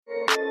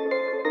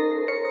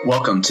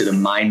Welcome to the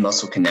Mind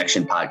Muscle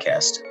Connection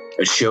podcast,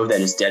 a show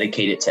that is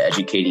dedicated to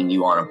educating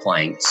you on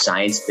applying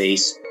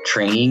science-based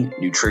training,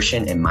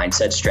 nutrition, and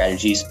mindset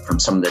strategies from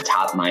some of the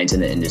top minds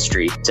in the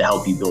industry to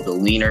help you build a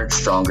leaner,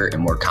 stronger,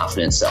 and more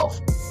confident self.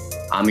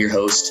 I'm your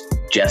host,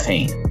 Jeff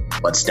Hain.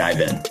 Let's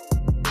dive in.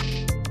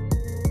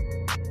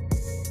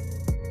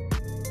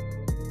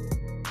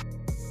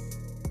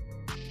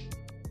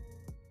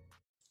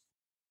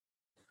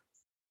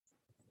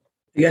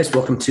 Hey guys,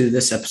 welcome to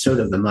this episode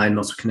of the Mind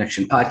Muscle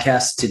Connection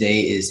podcast.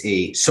 Today is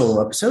a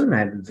solo episode, and I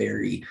have a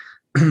very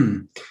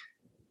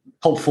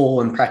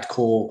helpful and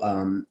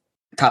practical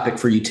topic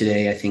for you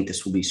today. I think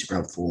this will be super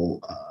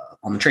helpful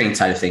on the training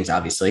side of things,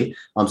 obviously.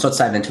 So let's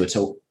dive into it.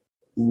 So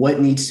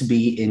what needs to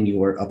be in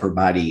your upper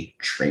body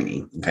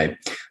training? Okay.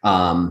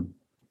 I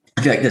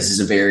feel like this is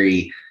a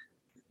very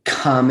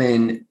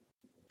common,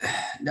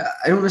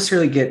 I don't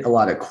necessarily get a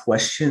lot of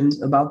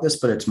questions about this,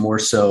 but it's more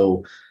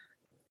so,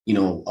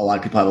 a lot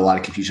of people have a lot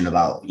of confusion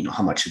about,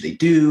 how much should they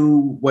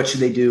do? What should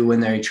they do when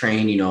they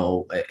train?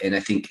 And I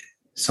think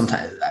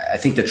sometimes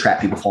the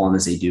trap people fall in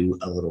is they do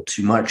a little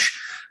too much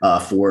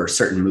for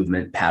certain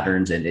movement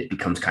patterns, and it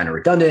becomes kind of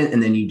redundant.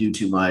 And then you do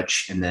too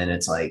much, and then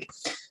it's like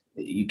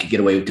you could get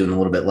away with doing a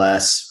little bit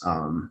less.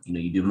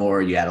 You do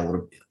more, you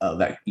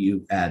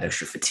add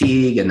extra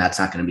fatigue, and that's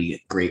not going to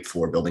be great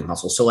for building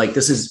muscle. So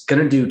this is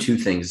going to do two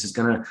things. This is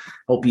going to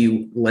help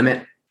you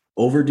limit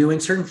overdoing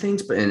certain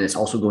things, and it's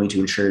also going to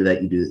ensure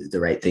that you do the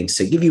right things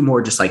to give you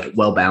more just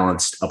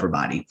well-balanced upper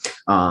body.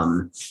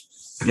 I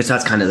guess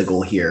that's kind of the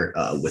goal here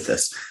with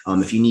this.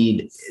 If you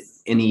need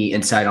any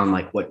insight on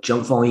what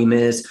jump volume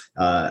is,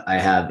 I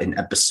have an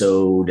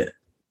episode.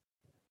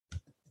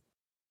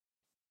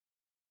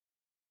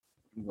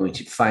 I'm going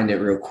to find it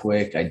real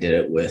quick. I did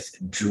it with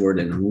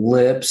Jordan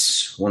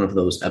Lips, one of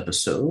those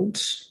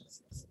episodes.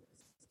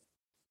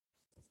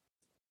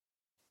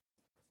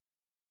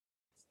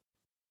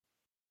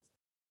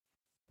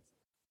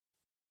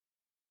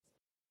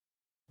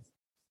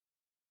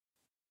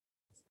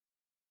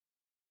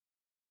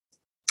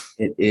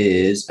 It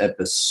is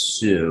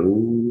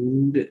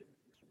episode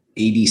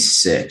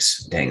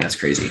 86. Dang, that's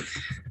crazy.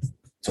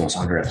 It's almost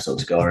 100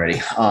 episodes ago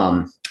already.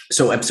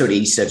 So episode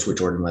 86 with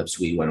Jordan Lips,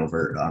 we went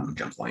over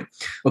jump volume.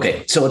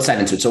 Okay, so let's dive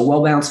into it. So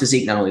well-balanced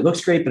physique not only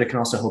looks great, but it can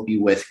also help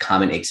you with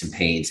common aches and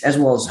pains, as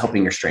well as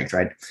helping your strength,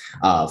 right?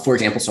 For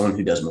example, someone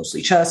who does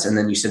mostly chest, and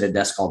then you sit at a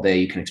desk all day,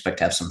 you can expect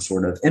to have some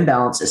sort of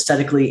imbalance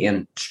aesthetically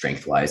and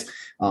strength-wise.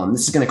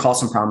 This is going to cause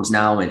some problems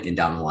now and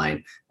down the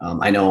line.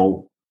 I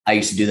know I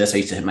used to do this. I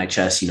used to hit my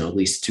chest, at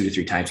least 2 to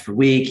 3 times per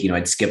week.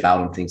 I'd skip out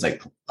on things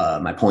like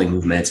my pulling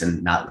movements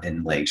and not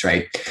in legs,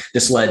 right?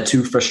 This led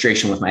to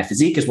frustration with my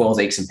physique, as well as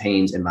aches and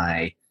pains in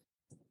my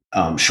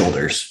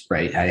shoulders,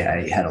 right?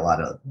 I had a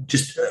lot of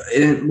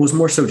it was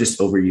more so just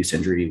overuse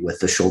injury with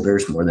the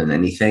shoulders more than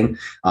anything.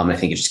 I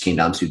think it just came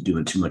down to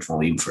doing too much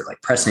volume for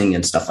pressing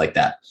and stuff like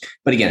that.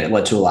 But again, it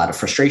led to a lot of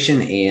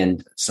frustration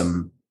and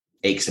some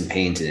aches and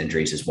pains and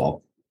injuries as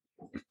well.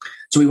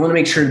 So we want to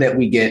make sure that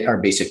we get our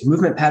basic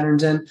movement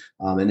patterns in,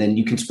 and then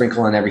you can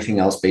sprinkle in everything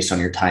else based on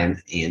your time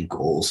and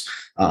goals.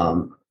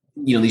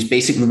 These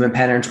basic movement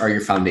patterns are your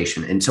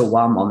foundation. And so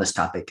while I'm on this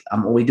topic,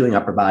 I'm only doing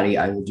upper body.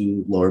 I will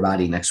do lower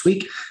body next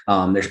week.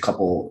 There's a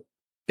couple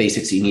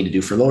basics that you need to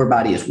do for lower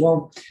body as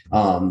well.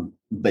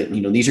 But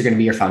these are going to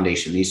be your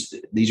foundation. These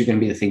are going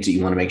to be the things that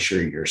you want to make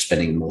sure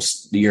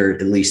you're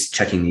at least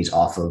checking these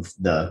off of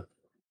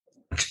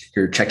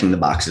you're checking the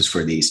boxes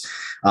for these.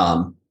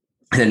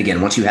 And then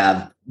again, once you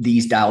have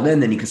these dialed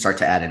in, then you can start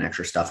to add in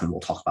extra stuff, and we'll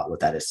talk about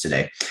what that is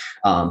today.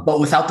 But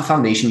without the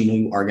foundation,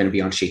 you are going to be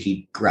on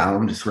shaky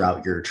ground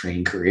throughout your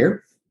training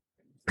career.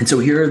 And so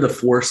here are the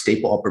 4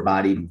 staple upper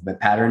body movement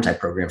patterns I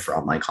program for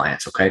all my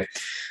clients. Okay.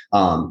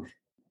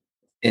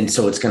 And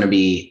so it's going to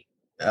be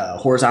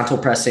horizontal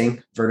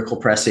pressing, vertical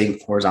pressing,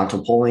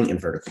 horizontal pulling, and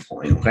vertical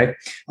pulling. Okay.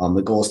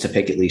 The goal is to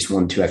pick at least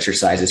 1 to 2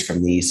 exercises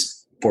from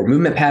these 4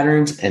 movement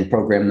patterns and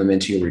program them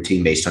into your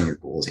routine based on your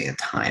goals and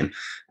time.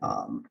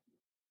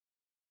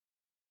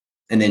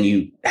 And then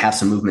you have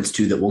some movements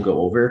too that we'll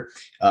go over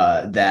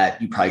that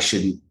you probably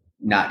should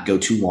not go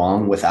too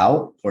long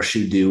without, or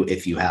should do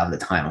if you have the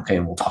time. Okay.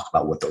 And we'll talk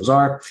about what those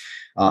are.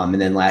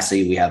 And then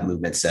lastly, we have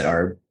movements that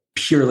are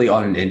purely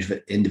on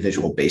an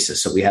individual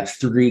basis. So we have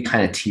 3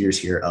 kind of tiers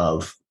here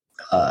of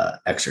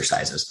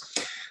exercises.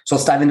 So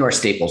let's dive into our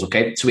staples.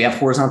 Okay. So we have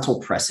horizontal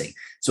pressing.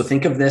 So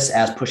think of this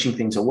as pushing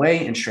things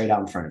away and straight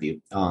out in front of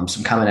you.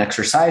 Some common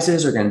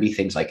exercises are going to be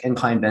things like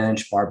incline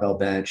bench, barbell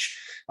bench,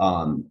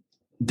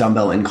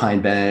 dumbbell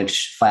incline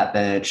bench, flat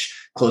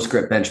bench, close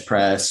grip bench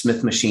press,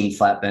 Smith machine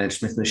flat bench,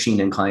 Smith machine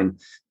incline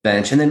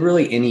bench, and then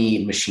really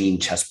any machine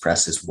chest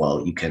press as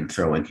well you can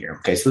throw in here.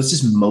 Okay, so this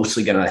is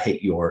mostly going to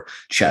hit your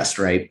chest,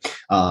 right?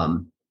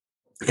 And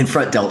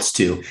front delts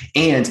too,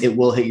 and it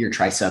will hit your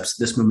triceps.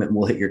 This movement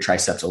will hit your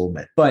triceps a little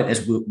bit, but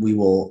as we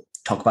will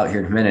talk about here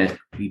in a minute,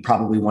 we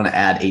probably want to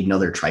add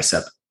another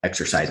tricep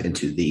exercise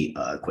into the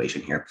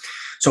equation here.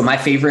 So my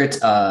favorite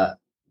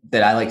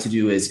that I like to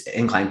do is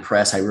incline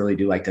press. I really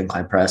do like the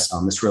incline press.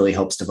 This really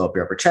helps develop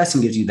your upper chest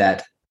and gives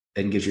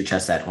your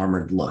chest that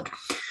armored look.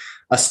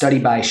 A study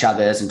by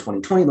Chavez in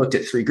 2020 looked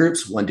at 3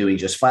 groups, one doing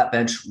just flat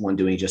bench, one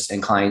doing just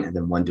incline, and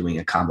then one doing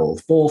a combo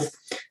of both.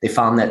 They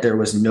found that there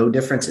was no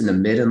difference in the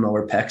mid and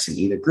lower pecs in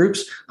either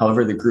groups.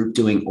 However, the group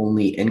doing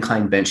only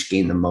incline bench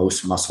gained the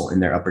most muscle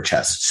in their upper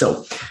chest.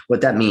 So what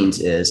that means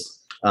is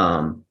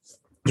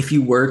if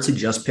you were to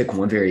just pick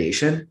one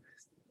variation,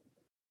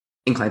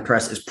 incline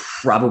press is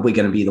probably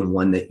going to be the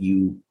one that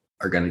you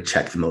are going to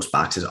check the most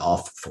boxes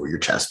off for your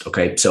chest.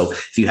 Okay. So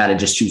if you had to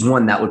just choose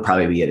one, that would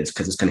probably be it. It's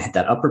because it's going to hit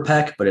that upper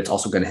pec, but it's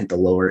also going to hit the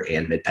lower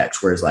and mid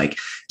pecs. Whereas like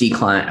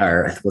decline,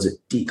 or was it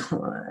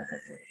decline?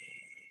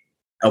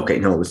 Okay.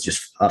 No, it was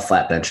just a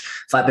flat bench.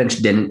 Flat bench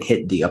didn't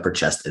hit the upper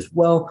chest as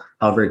well.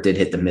 However, it did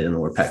hit the mid and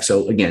lower pec.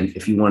 So again,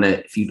 if you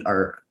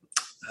are,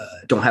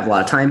 don't have a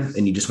lot of time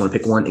and you just want to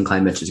pick one,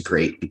 incline bench is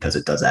great because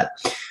it does that.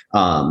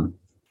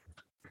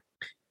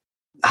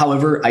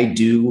 However, I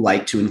do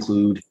like to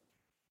include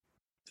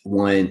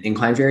one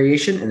incline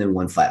variation and then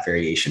one flat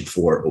variation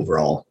for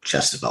overall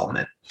chest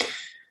development.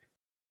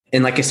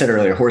 And like I said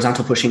earlier,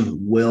 horizontal pushing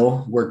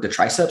will work the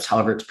triceps.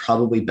 However, it's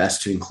probably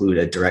best to include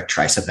a direct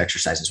tricep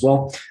exercise as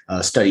well.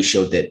 A study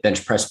showed that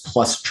bench press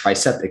plus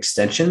tricep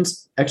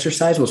extensions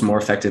exercise was more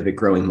effective at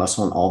growing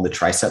muscle in all the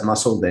tricep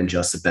muscle than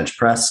just the bench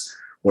press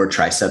or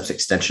triceps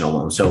extension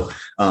alone. So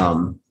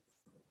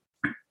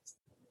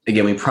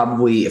again, we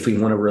probably, if we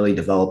want to really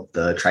develop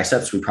the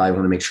triceps, we probably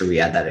want to make sure we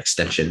add that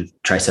extension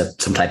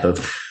tricep, some type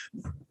of,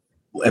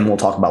 and we'll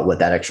talk about what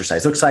that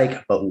exercise looks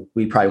like, but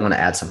we probably want to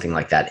add something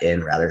like that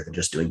in rather than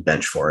just doing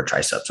bench for our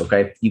triceps.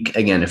 Okay.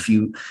 Again, if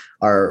you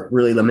are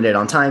really limited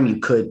on time, you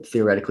could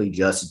theoretically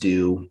just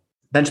do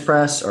bench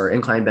press or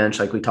incline bench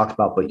like we talked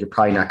about, but you're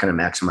probably not going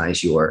to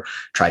maximize your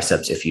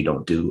triceps if you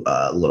don't do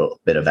a little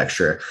bit of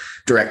extra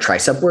direct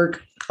tricep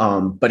work.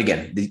 But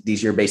again,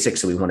 these are your basics,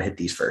 so we want to hit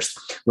these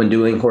first. When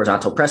doing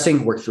horizontal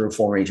pressing, work through a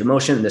full range of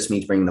motion. This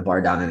means bringing the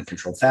bar down in a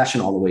controlled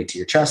fashion all the way to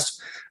your chest.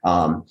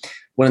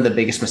 One of the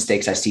biggest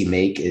mistakes I see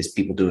make is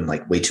people doing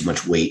like way too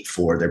much weight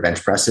for their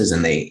bench presses,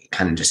 and they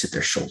kind of just hit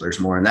their shoulders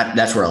more. And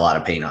that's where a lot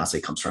of pain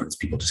honestly comes from, is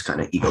people just kind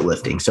of ego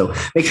lifting. So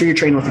make sure you're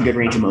training with a good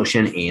range of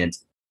motion and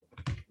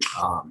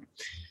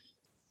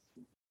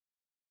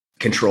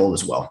control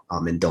as well.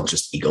 And don't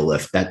just ego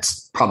lift.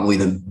 That's probably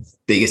the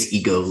biggest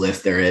ego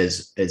lift there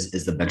is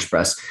the bench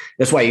press.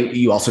 That's why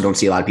you also don't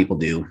see a lot of people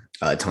do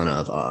a ton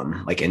of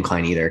like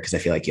incline either, because I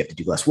feel like you have to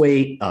do less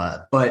weight.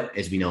 But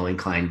as we know,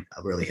 incline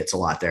really hits a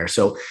lot there.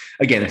 So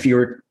again, if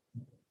you're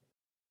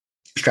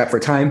strapped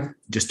for time,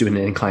 just doing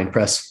an incline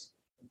press,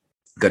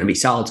 going to be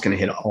solid. It's going to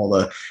hit all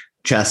the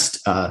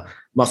chest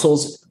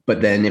muscles.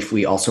 But then if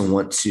we also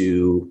want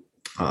to,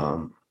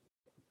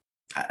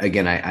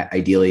 again,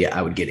 ideally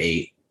I would get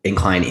a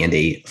incline and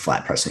a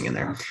flat pressing in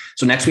there.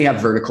 So next we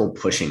have vertical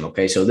pushing.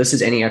 Okay. So this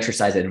is any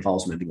exercise that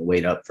involves moving a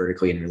weight up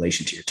vertically in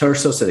relation to your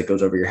torso so that it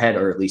goes over your head,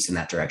 or at least in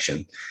that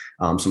direction.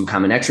 Some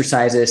common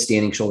exercises: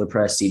 standing shoulder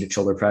press, seated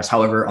shoulder press.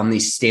 However, on the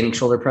standing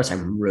shoulder press,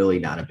 I'm really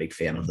not a big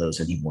fan of those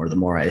anymore. The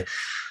more I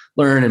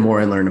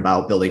learn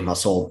about building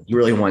muscle, you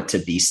really want to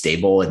be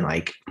stable. And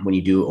like when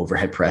you do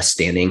overhead press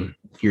standing,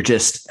 you're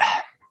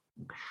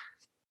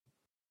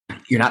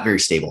not very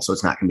stable. So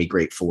it's not going to be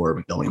great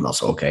for building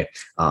muscle. Okay.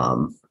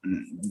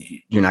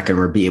 You're not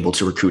going to be able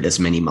to recruit as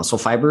many muscle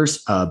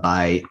fibers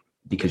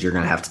because you're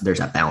going to have to, there's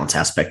that balance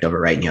aspect of it,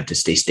 right? And you have to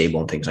stay stable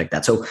and things like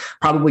that. So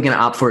probably going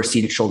to opt for a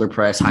seated shoulder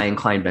press, high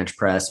incline bench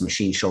press,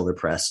 machine shoulder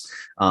press.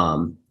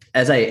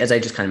 As I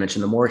just kind of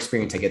mentioned, the more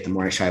experience I get, the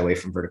more I shy away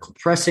from vertical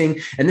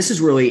pressing. And this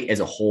is really as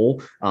a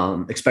whole,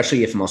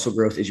 especially if muscle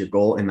growth is your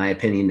goal, in my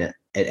opinion, that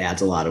it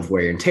adds a lot of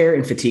wear and tear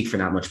and fatigue for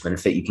not much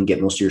benefit. You can get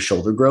most of your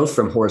shoulder growth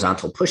from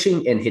horizontal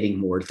pushing and hitting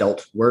more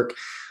delt work.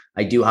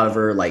 I do,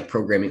 however, like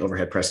programming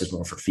overhead presses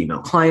more for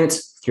female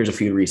clients. Here's a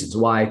few reasons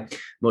why.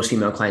 Most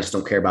female clients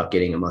don't care about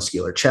getting a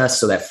muscular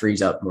chest, so that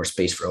frees up more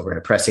space for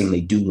overhead pressing.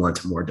 They do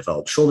want more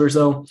developed shoulders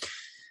though.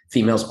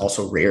 Females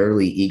also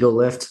rarely ego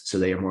lift, so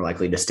they are more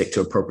likely to stick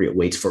to appropriate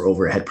weights for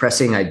overhead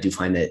pressing. I do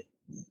find that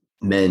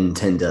men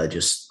tend to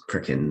just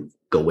freaking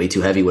go way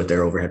too heavy with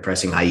their overhead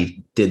pressing.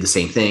 I did the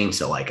same thing.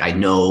 So like, I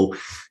know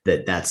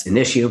that that's an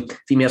issue.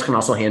 Females can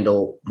also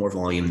handle more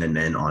volume than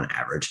men on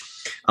average.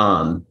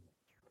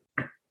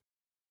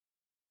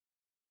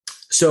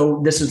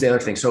 So this is the other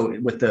thing. So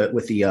with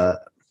the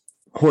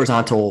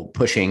horizontal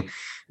pushing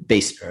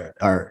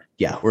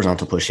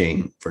horizontal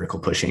pushing, vertical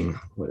pushing,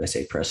 what did I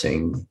say?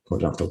 Pressing,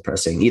 horizontal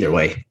pressing, either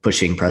way,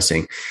 pushing,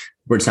 pressing,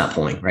 we're just not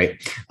pulling, right?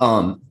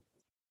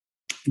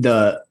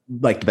 The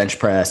bench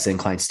press,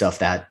 incline stuff,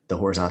 that the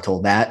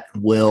horizontal, that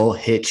will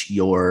hit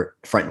your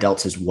front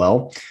delts as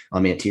well,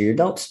 anterior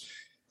delts.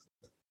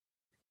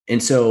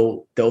 And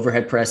so the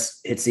overhead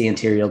press hits the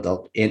anterior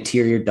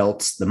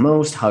delts the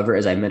most. However,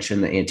 as I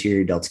mentioned, the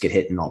anterior delts get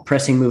hit in all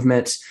pressing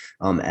movements,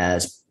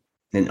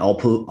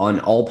 all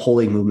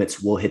pulling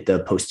movements will hit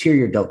the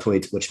posterior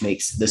deltoids, which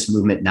makes this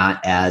movement not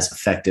as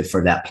effective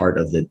for that part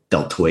of the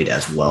deltoid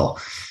as well.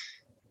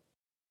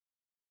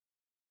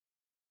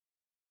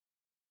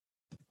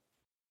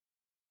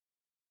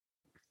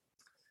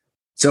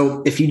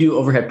 So if you do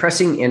overhead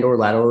pressing and or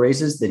lateral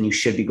raises, then you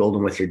should be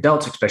golden with your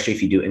delts, especially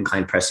if you do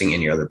incline pressing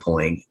and your other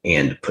pulling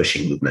and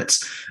pushing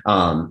movements.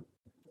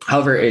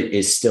 However, it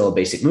is still a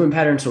basic movement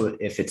pattern. So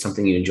if it's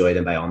something you enjoy,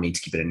 then by all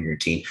means, keep it in your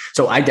routine.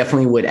 So I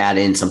definitely would add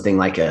in something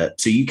like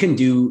so you can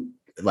do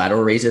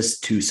lateral raises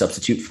to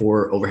substitute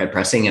for overhead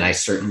pressing. And I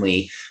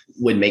certainly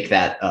would make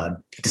that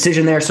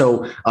decision there.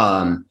 So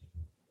that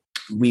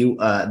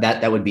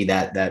would be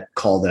that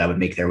call that I would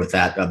make there with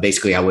that.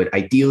 Basically, I would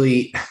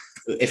ideally,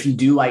 if you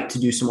do like to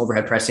do some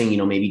overhead pressing,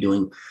 maybe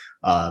doing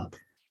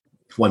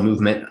one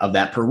movement of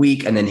that per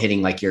week and then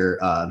hitting like your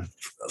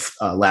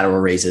lateral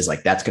raises,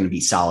 like that's going to be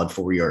solid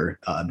for your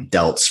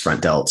delts,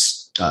 front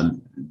delts,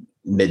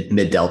 mid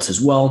delts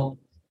as well.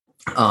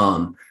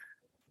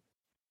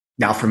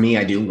 Now for me,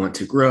 I do want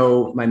to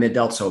grow my mid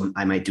delt, so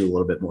I might do a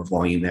little bit more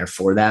volume there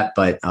for that.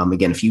 But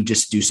again, if you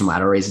just do some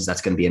lateral raises,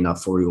 that's going to be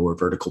enough for your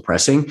vertical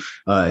pressing,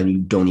 and you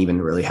don't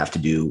even really have to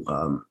do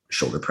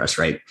shoulder press,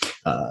 right?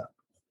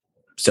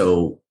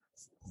 So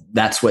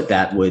that's what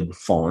that would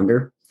fall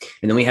under.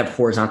 And then we have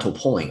horizontal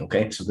pulling.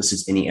 Okay. So this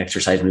is any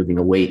exercise moving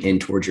a weight in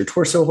towards your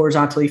torso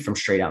horizontally from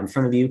straight out in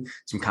front of you.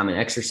 Some common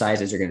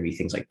exercises are going to be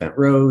things like bent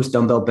rows,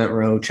 dumbbell bent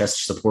row,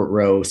 chest support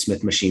row,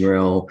 Smith machine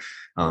row,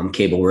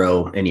 cable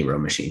row, any row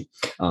machine.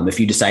 If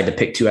you decide to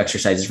pick two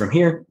exercises from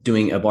here,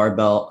 doing a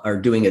barbell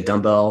or doing a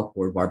dumbbell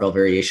or barbell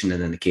variation,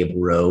 and then the cable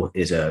row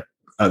is a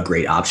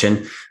great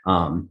option.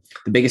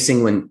 The biggest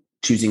thing when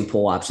choosing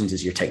pull options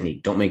is your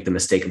technique. Don't make the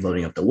mistake of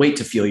loading up the weight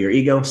to fuel your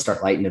ego.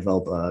 Start light and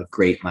develop a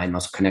great mind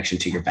muscle connection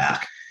to your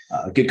back.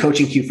 A good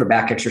coaching cue for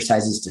back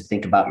exercises to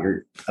think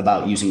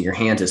about using your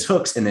hands as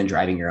hooks and then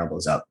driving your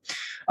elbows up.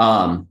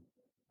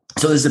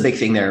 So this is a big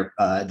thing there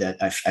that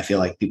I feel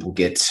like people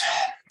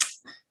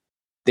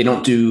they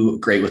don't do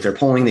great with their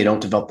pulling. They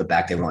don't develop the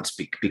back they want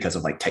because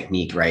of like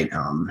technique, right?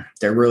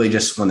 They're really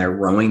just, when they're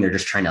rowing, they're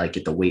just trying to like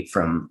get the weight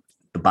from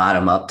the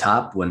bottom up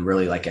top, when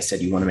really, like I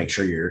said, you want to make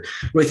sure you're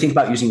really think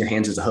about using your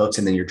hands as a hooks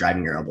and then you're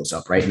driving your elbows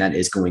up, right? And that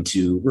is going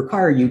to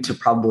require you to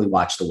probably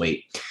watch the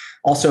weight.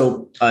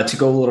 Also, to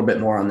go a little bit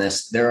more on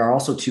this, there are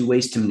also two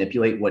ways to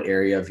manipulate what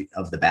area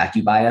of the back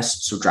you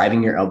bias. So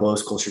driving your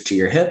elbows closer to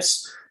your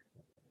hips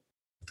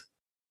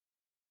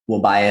will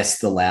bias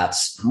the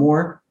lats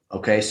more.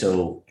 Okay.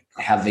 So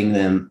driving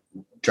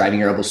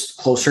your elbows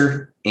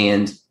closer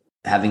and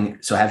having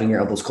your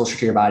elbows closer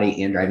to your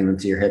body and driving them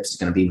to your hips is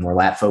going to be more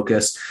lat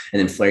focused. And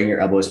then flaring your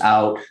elbows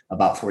out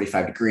about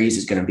 45 degrees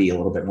is going to be a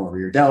little bit more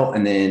rear delt,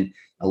 and then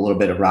a little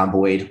bit of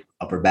rhomboid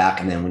upper back.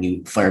 And then when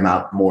you flare them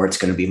out more, it's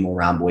going to be more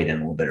rhomboid and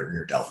a little bit of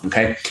rear delt.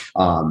 Okay.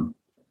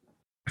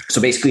 So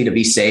basically, to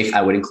be safe,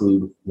 I would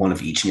include one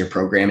of each in your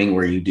programming,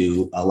 where you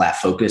do a lat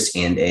focus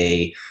and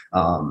a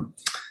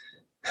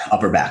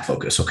upper back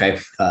focus. Okay.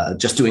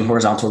 Just doing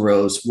horizontal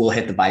rows will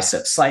hit the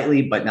bicep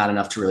slightly, but not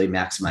enough to really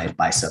maximize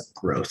bicep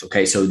growth.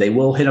 Okay. So they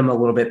will hit them a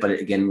little bit, but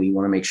again, we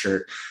want to make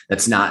sure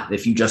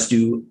if you just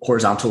do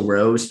horizontal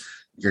rows,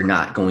 you're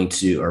not going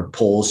to, or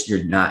pulls,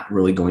 you're not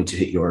really going to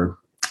hit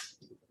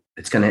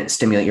it's going to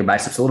stimulate your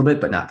biceps a little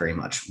bit, but not very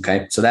much.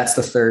 Okay. So that's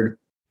the third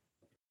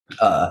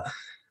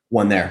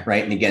one there.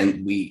 Right. And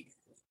again, we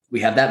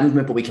have that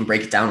movement, but we can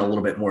break it down a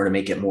little bit more to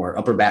make it more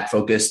upper back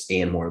focused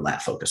and more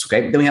lat focused.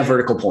 Okay. Then we have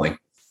vertical pulling.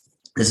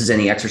 This is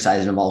any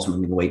exercise that involves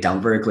moving the weight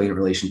down vertically in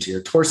relation to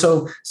your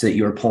torso so that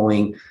you are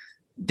pulling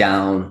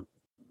down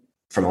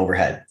from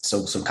overhead.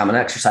 So some common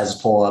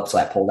exercises: pull ups,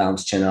 lat pull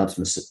downs, chin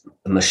ups,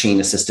 machine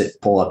assisted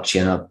pull up,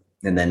 chin up,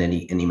 and then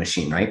any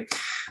machine, right?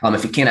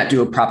 If you cannot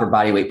do a proper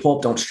body weight pull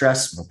up, don't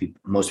stress.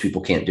 Most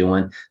people can't do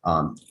one.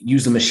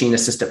 Use the machine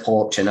assisted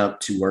pull up, chin up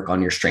to work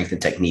on your strength and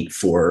technique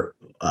for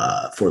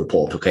the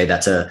pull up. Okay.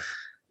 That's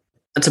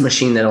a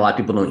machine that a lot of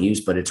people don't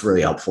use, but it's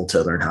really helpful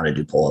to learn how to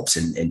do pull-ups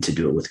and to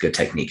do it with good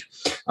technique.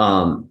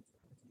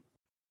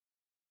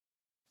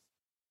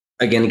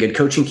 Again, a good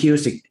coaching cue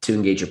is to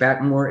engage your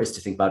back more, is to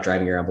think about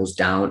driving your elbows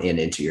down and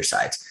into your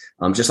sides.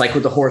 Just like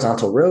with the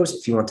horizontal rows,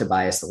 if you want to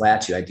bias the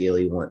lats, you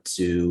ideally want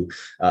to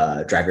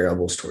drive your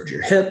elbows towards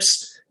your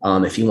hips.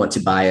 If you want to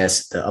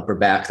bias the upper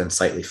back, then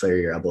slightly flare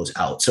your elbows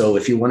out. So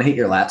if you want to hit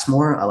your lats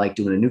more, I like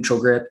doing a neutral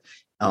grip.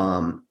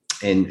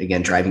 And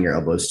again, driving your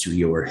elbows to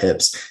your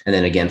hips. And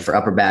then again, for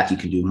upper back, you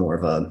can do more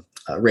of a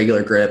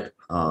regular grip,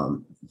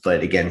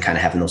 but again, kind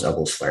of having those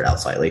elbows flared out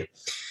slightly.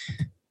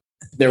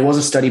 There was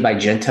a study by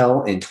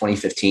Gentel in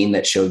 2015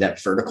 that showed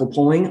that vertical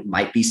pulling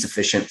might be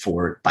sufficient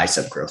for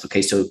bicep growth.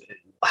 Okay, so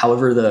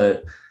however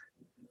the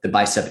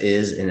bicep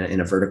is in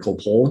a vertical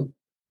pull,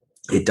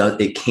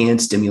 it can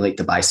stimulate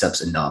the biceps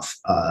enough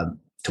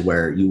to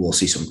where you will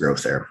see some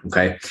growth there.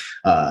 Okay,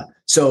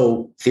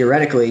 so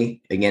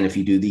theoretically, again, if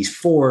you do these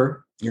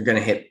four, you're going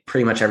to hit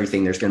pretty much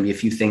everything. There's going to be a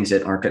few things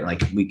that aren't going to,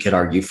 like, we could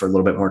argue for a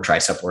little bit more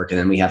tricep work. And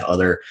then we have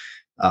other,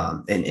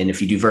 and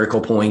if you do vertical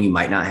pulling, you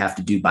might not have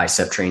to do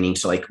bicep training.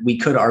 So like we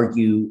could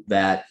argue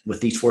that with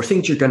these four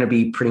things, you're going to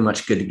be pretty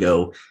much good to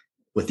go.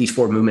 With these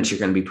four movements, you're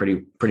going to be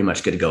pretty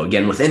much good to go.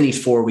 Again, within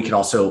these four, we could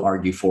also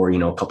argue for,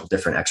 a couple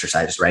different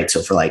exercises, right?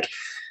 So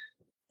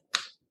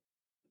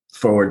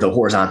for the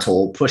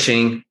horizontal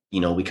pushing,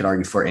 we could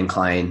argue for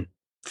incline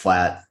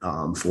flat.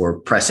 For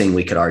pressing,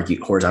 we could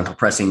argue horizontal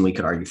pressing. We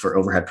could argue for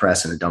overhead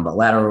press and a dumbbell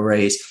lateral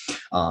raise.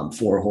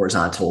 For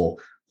horizontal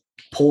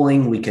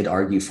pulling, we could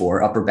argue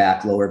for upper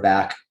back, lower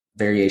back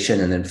variation.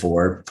 And then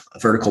for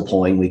vertical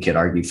pulling, we could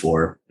argue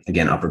for,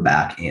 again, upper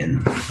back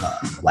and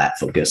lat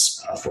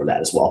focus for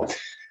that as well.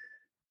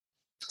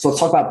 So let's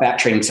talk about back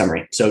training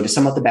summary. So to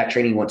sum up the back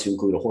training, you want to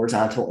include a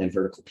horizontal and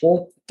vertical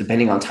pull.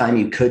 Depending on time,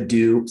 you could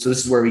do, so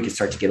this is where we can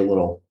start to get a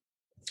little,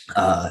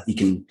 you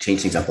can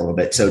change things up a little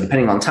bit. So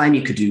depending on time,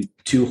 you could do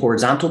 2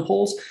 horizontal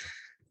pulls,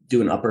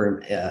 do an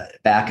upper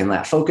back and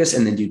lat focus,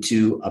 and then do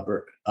 2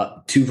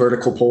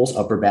 vertical pulls,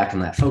 upper back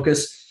and lat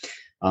focus.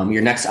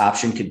 Your next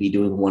option could be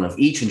doing one of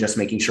each and just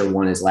making sure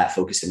one is lat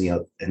focus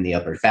and the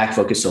upper back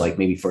focus. So like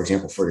maybe, for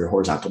example, for your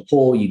horizontal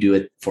pull, you do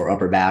it for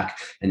upper back,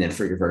 and then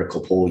for your vertical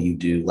pull, you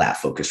do lat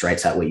focus, right?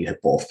 So that way you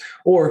hit both.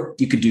 Or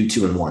you could do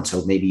 2 in 1.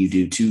 So maybe you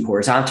do 2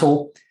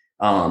 horizontal,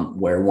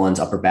 where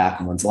one's upper back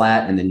and one's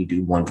lat, and then you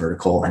do 1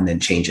 vertical and then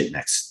change it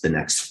the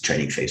next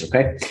training phase.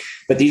 Okay.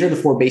 But these are the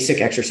 4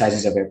 basic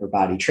exercises of upper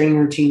body training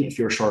routine. If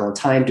you're short on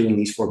time, doing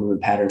these 4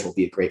 movement patterns will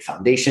be a great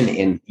foundation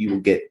and you will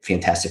get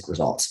fantastic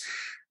results.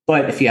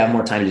 But if you have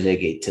more time to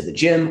dedicate to the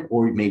gym,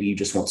 or maybe you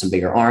just want some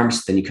bigger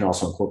arms, then you can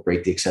also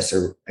incorporate the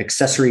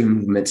accessory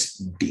movements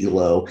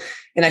below.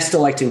 And I still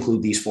like to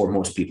include these for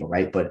most people,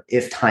 right? But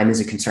if time is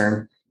a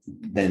concern,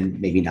 then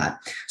maybe not.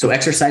 So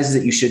exercises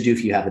that you should do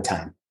if you have the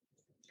time.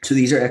 So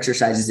these are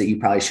exercises that you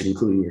probably should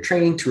include in your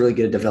training to really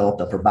get a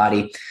developed upper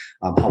body.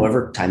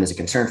 However, time is a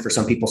concern for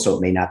some people, so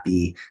it may not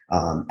be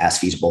as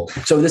feasible.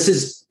 So this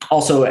is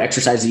also an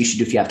exercise that you should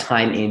do if you have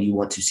time and you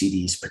want to see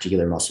these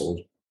particular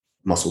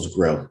muscles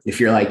grow. If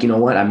you're like, you know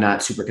what, I'm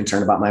not super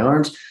concerned about my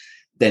arms,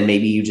 then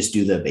maybe you just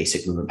do the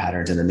basic movement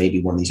patterns and then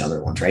maybe one of these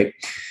other ones, right?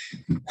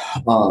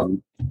 So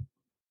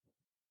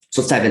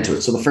let's dive into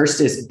it. So the first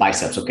is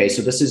biceps. Okay.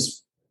 So this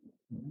is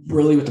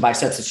really with the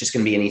biceps, it's just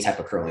going to be any type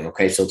of curling.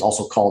 Okay. So it's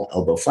also called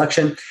elbow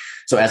flexion.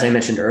 So as I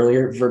mentioned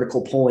earlier,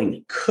 vertical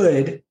pulling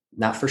could,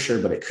 not for sure,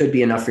 but it could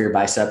be enough for your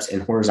biceps,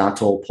 and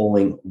horizontal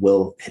pulling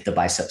will hit the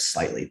biceps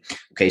slightly.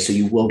 Okay. So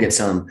you will get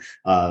some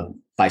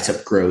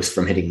bicep growth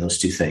from hitting those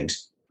 2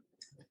 things.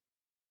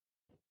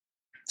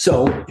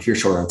 So if you're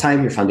short on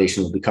time, your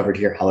foundation will be covered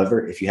here.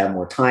 However, if you have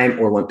more time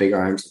or want bigger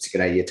arms, it's a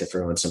good idea to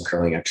throw in some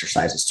curling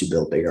exercises to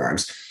build bigger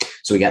arms.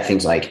 So we got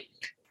things like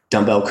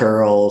dumbbell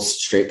curls,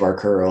 straight bar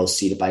curls,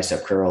 seated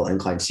bicep curl,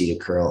 incline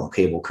seated curl,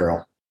 cable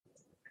curl.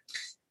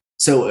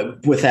 So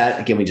with that,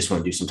 again, we just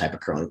want to do some type of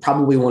curling.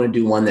 Probably want to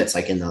do one that's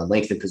like in the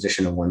lengthened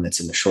position and one that's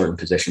in the shortened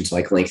position. So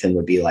like lengthened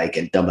would be like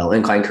a dumbbell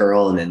incline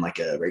curl and then like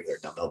a regular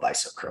dumbbell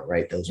bicep curl,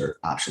 right? Those are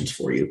options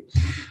for you.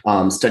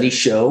 Studies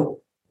show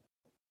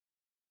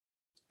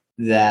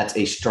that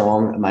a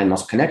strong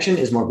mind-muscle connection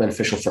is more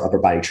beneficial for upper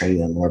body training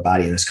than lower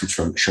body. And this comes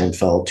from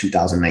Schoenfeld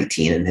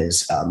 2019 in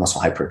his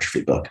muscle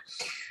hypertrophy book.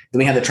 Then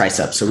we have the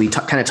triceps. So we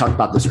kind of talked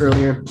about this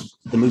earlier.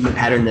 The movement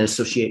pattern that is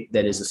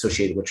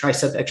associated with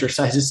tricep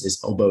exercises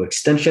is elbow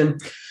extension.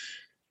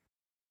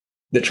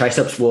 The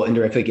triceps will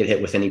indirectly get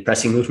hit with any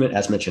pressing movement,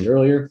 as mentioned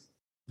earlier.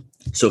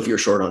 So if you're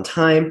short on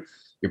time,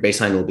 your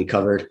baseline will be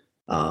covered.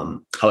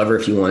 However,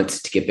 if you want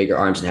to get bigger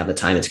arms and have the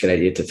time, it's a good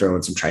idea to throw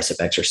in some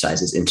tricep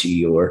exercises into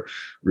your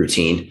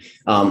routine.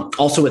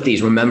 Also with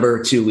these,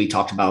 remember too, we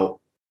talked about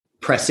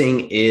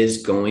pressing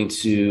is going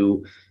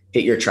to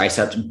hit your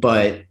triceps,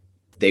 but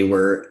they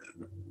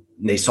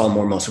saw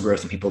more muscle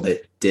growth in people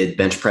that did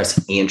bench press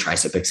and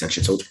tricep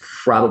extension. So it's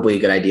probably a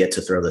good idea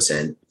to throw this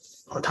in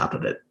on top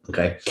of it.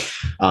 Okay.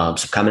 Some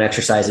common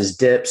exercises,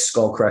 dips,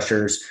 skull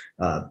crushers,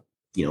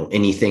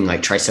 anything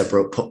like tricep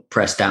rope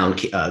press down,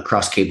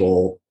 cross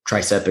cable,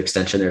 tricep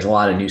extension. There's a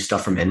lot of new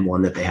stuff from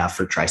N1 that they have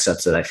for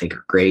triceps that I think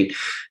are great.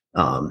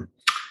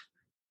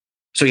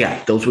 So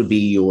yeah, those would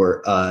be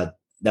that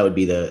would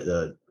be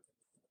the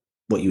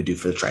what you would do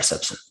for the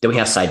triceps. Then we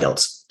have side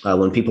delts.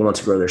 When people want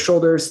to grow their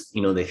shoulders,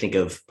 they think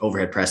of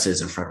overhead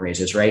presses and front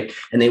raises, right?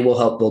 And they will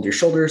help build your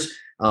shoulders.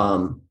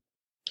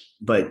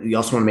 But you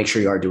also want to make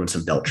sure you are doing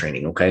some delt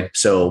training. Okay.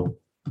 So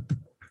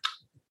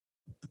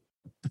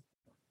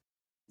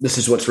this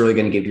is what's really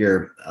going to give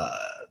your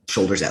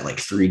shoulders that like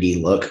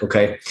 3D look.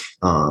 Okay.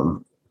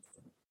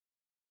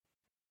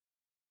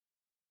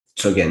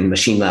 So again,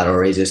 machine lateral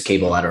raises,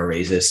 cable lateral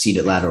raises,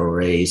 seated lateral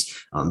raise,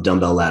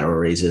 dumbbell lateral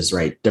raises,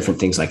 right?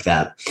 Different things like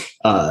that.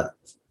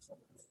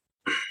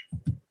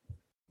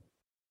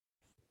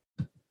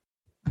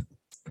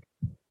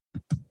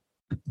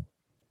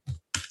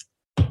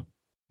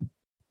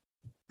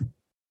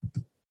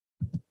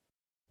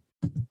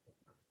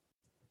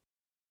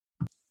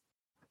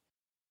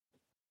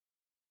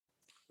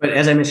 But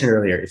as I mentioned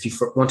earlier, if you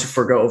want to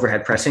forego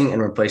overhead pressing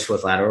and replace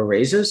with lateral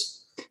raises,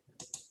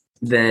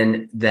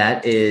 then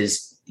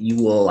you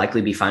will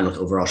likely be fine with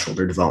overall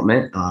shoulder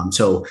development.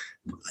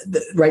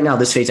 Right now,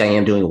 this phase, I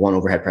am doing one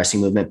overhead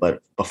pressing movement,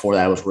 but before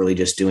that, I was really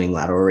just doing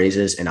lateral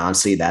raises. And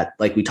honestly, that,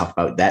 like we talked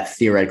about, that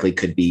theoretically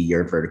could be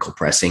your vertical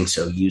pressing.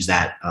 So use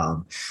that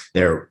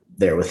there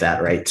with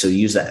that, right? So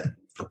use that.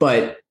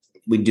 But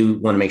we do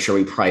want to make sure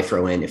we probably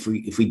throw in, if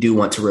we do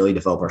want to really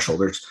develop our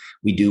shoulders,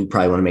 we do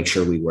probably want to make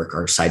sure we work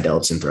our side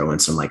delts and throw in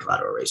some like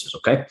lateral raises.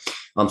 Okay.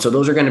 So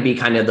those are going to be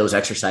kind of those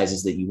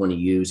exercises that you want to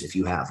use if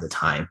you have the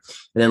time.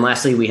 And then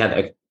lastly, we have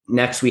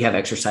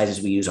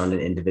exercises we use on an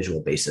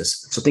individual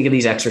basis. So think of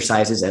these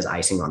exercises as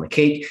icing on the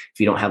cake. If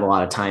you don't have a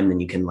lot of time, then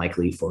you can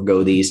likely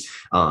forego these.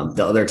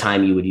 The other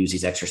time you would use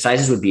these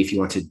exercises would be if you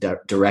want to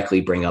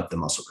directly bring up the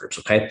muscle groups.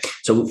 Okay.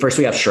 So first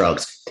we have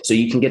shrugs. So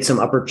you can get some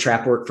upper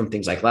trap work from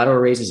things like lateral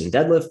raises and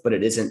deadlift, but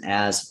it isn't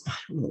as,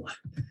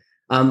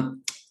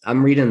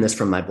 I'm reading this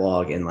from my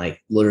blog, and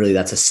like literally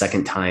that's a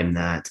second time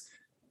that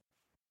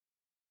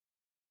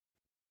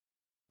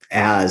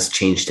as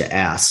changed to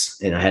ass,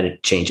 and I had to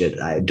change it.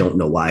 I don't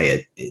know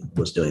why it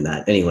was doing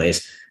that.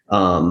 Anyways,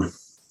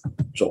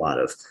 there's a lot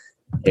of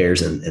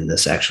errors in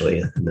this actually,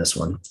 in this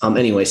one.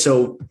 Anyway,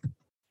 so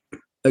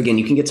again,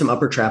 you can get some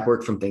upper trap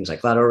work from things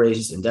like lateral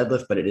raises and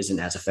deadlift, but it isn't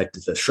as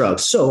effective as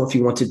shrugs. So if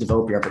you want to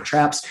develop your upper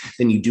traps,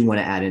 then you do want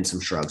to add in some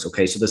shrugs.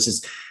 Okay. So this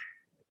is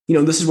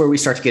where we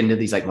start to get into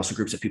these like muscle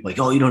groups that people are like,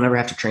 oh, you don't ever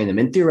have to train them.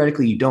 And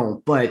theoretically you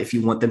don't, but if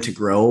you want them to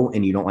grow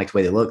and you don't like the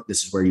way they look,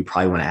 this is where you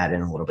probably want to add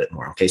in a little bit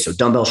more. Okay. So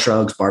dumbbell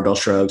shrugs, barbell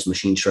shrugs,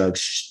 machine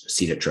shrugs,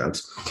 seated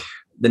shrugs.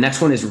 The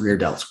next one is rear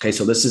delts. Okay.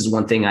 So this is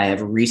one thing I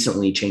have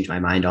recently changed my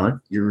mind on.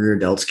 Your rear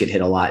delts get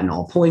hit a lot in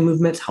all pulling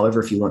movements.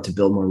 However, if you want to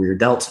build more rear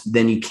delts,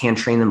 then you can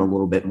train them a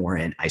little bit more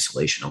in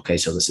isolation. Okay.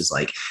 So this is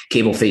like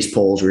cable face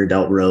pulls, rear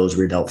delt rows,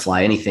 rear delt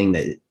fly, anything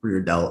that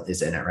rear delt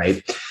is in it.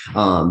 Right.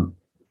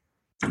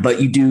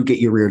 But you do get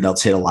your rear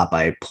delts hit a lot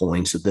by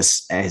pulling. So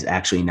this is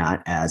actually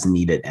not as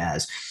needed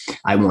as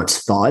I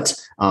once thought.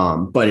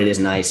 But it is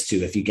nice to,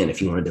 if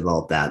you want to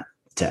develop that,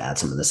 to add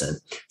some of this in.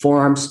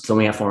 Forearms. So when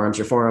we have forearms,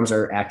 your forearms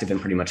are active in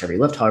pretty much every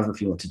lift. However,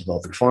 if you want to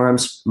develop your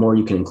forearms more,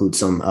 you can include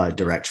some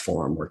direct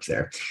forearm work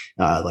there,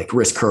 like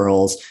wrist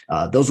curls.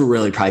 Those will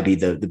really probably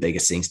be the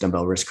biggest things: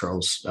 dumbbell wrist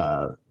curls,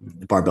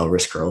 barbell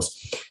wrist curls.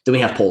 Then we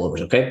have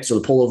pullovers. Okay, so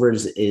the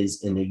pullovers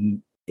is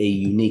in a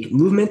unique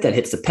movement that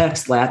hits the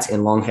pecs, lats,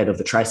 and long head of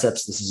the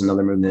triceps. This is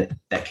another movement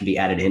that can be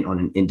added in on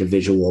an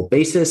individual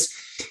basis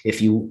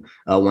if you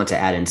want to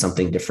add in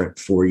something different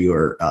for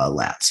your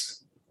lats.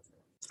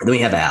 And then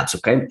we have abs.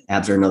 Okay.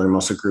 Abs are another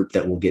muscle group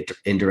that will get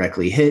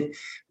indirectly hit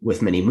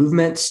with many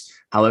movements.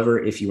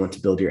 However, if you want to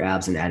build your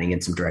abs, and adding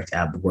in some direct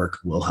ab work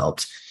will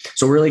help.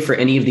 So really for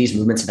any of these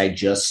movements that I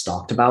just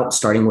talked about,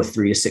 starting with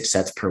 3 to 6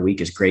 sets per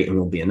week is great and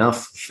will be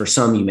enough. For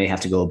some, you may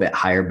have to go a bit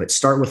higher, but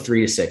start with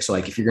 3 to 6. So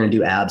like if you're going to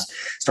do abs,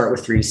 start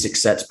with 3 to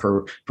 6 sets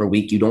per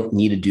week. You don't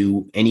need to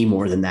do any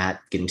more than that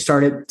getting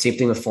started. Same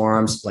thing with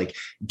forearms, like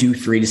do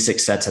 3 to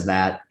 6 sets of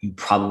that. You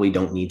probably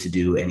don't need to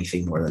do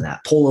anything more than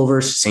that.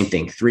 Pullovers, same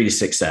thing, 3 to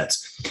 6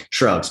 sets.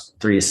 Shrugs,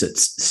 3 to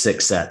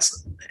 6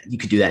 sets. You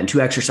could do that in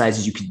 2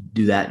 exercises. You could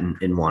do that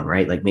in one,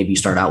 right? Like maybe you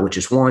start out with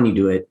just 1, you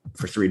do it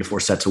for 3 to 4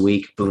 sets a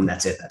week. Boom,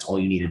 that's it. That's all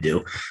you need to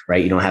do,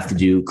 right? You don't have to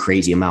do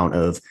crazy amount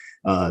of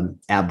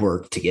ab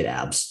work to get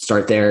abs.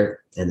 Start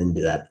there and then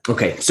do that.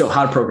 Okay, so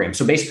how to program.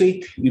 So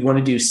basically, you'd want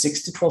to do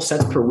 6 to 12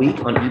 sets per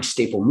week on each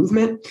staple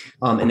movement,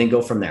 and then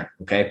go from there.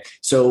 Okay,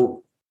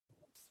 so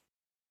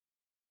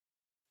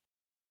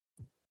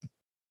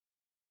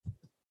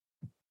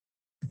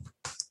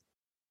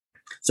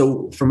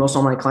for most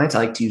online clients, I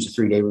like to use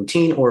a 3-day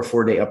routine or a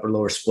 4-day upper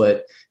lower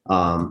split.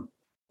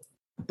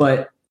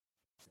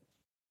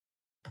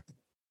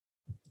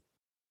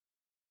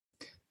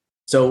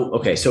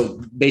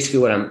 So basically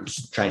what I'm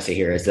trying to say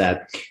here is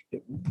that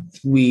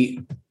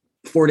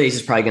 4 days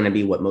is probably going to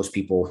be what most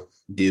people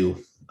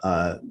do.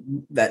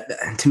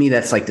 That to me,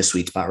 that's like the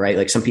sweet spot, right?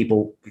 Like some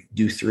people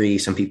do 3,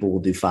 some people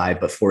will do 5,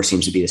 but 4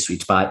 seems to be the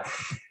sweet spot.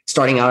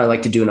 Starting out, I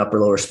like to do an upper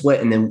lower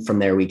split. And then from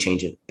there, we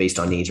change it based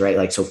on needs, right?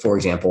 Like, so for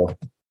example,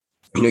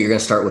 you're going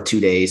to start with 2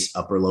 days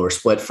upper lower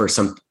split. For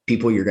some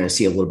people, you're going to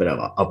see a little bit of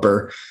a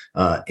upper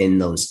in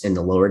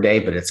the lower day,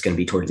 but it's going to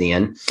be towards the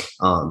end.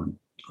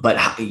 But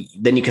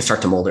then you can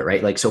start to mold it,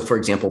 right? Like, so for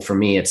example, for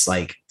me, it's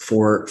like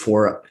 4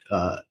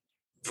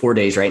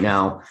 days right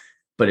now,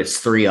 but it's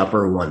 3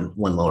 upper, one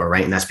lower,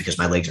 right? And that's because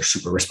my legs are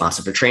super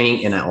responsive to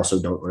training. And I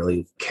also don't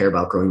really care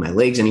about growing my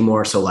legs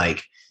anymore. So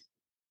like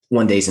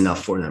 1 day is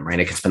enough for them, right?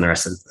 I can spend the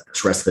rest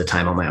of the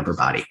time on my upper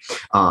body.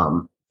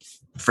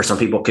 For some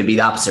people, it could be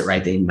the opposite,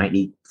 right? They might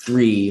need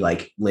 3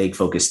 like leg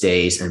focused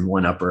days and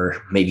 1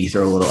 upper, maybe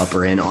throw a little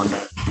upper in on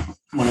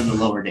one of the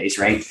lower days,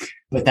 right?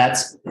 But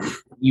that's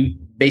you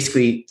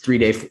basically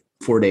 3-day,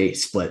 4-day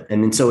split.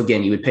 And then so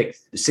again, you would pick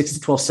 6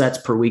 to 12 sets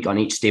per week on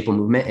each staple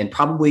movement, and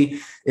probably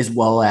as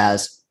well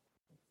as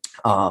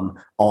on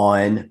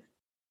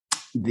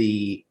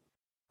the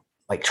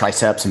like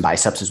triceps and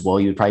biceps as well.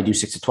 You would probably do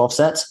 6 to 12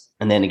 sets.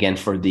 And then again,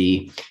 for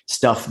the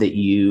stuff that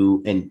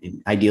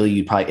and ideally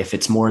you'd probably, if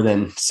it's more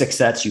than 6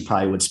 sets, you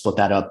probably would split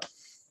that up.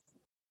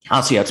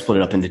 Honestly, I'd split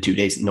it up into 2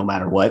 days, no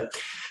matter what.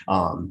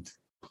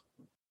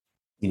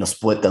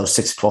 Split those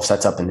 6 to 12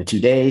 sets up into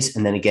 2 days.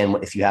 And then again,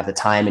 if you have the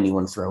time and you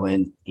want to throw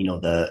in,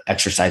 the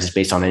exercises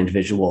based on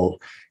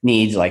individual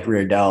needs, like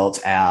rear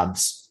delts,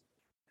 abs,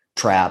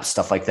 traps,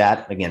 stuff like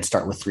that. Again,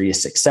 start with 3 to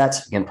 6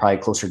 sets. Again, probably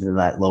closer to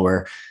that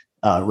lower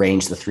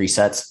range, the 3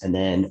 sets. And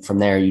then from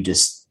there, you do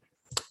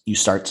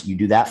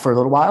that for a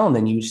little while, and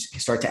then you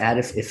start to add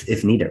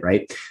if needed,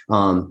 right?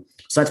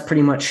 So that's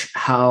pretty much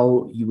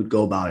how you would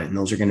go about it. And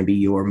those are going to be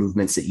your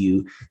movements that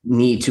you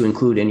need to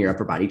include in your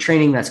upper body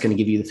training. That's going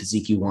to give you the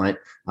physique you want,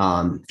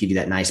 give you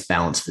that nice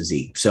balanced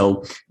physique.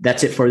 So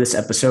that's it for this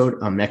episode.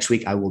 Next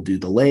week, I will do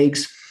the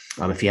legs.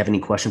 If you have any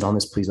questions on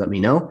this, please let me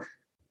know,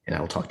 and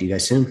I will talk to you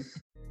guys soon.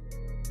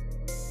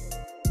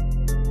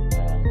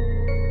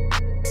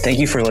 Thank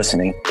you for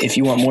listening. If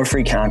you want more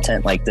free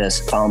content like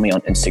this, follow me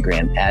on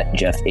Instagram at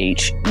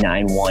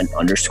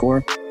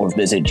JeffH91_ or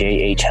visit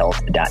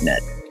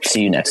jhhealth.net.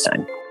 See you next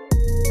time.